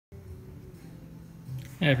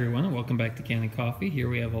Hi everyone, and welcome back to Canning Coffee. Here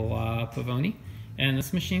we have a La Pavoni, and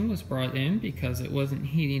this machine was brought in because it wasn't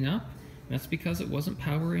heating up. That's because it wasn't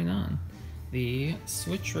powering on. The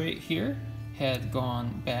switch right here had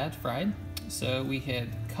gone bad fried, so we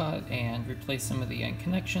had cut and replaced some of the end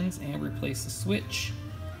connections and replaced the switch.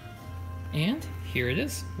 And here it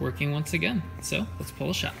is, working once again. So let's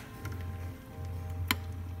pull a shot.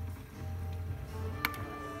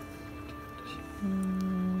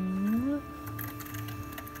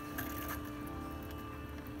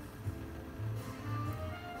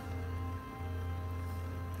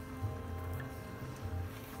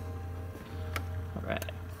 All right.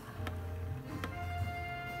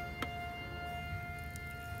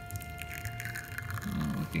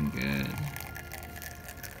 Oh, looking good.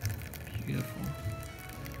 Beautiful.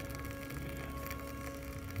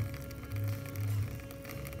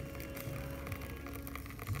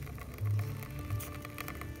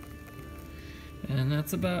 And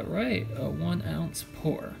that's about right, a 1 ounce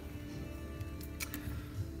pour.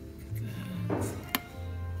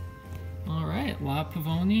 All right, La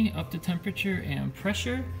Pavoni up to temperature and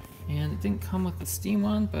pressure, and it didn't come with the steam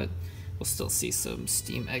on, but we'll still see some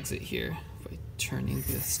steam exit here by turning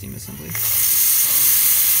the steam assembly.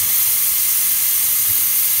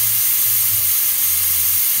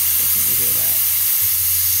 Definitely hear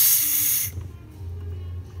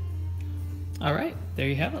that. All right, there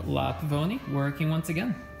you have it, La Pavoni working once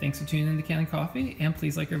again. Thanks for tuning in to Canning Coffee, and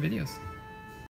please like our videos.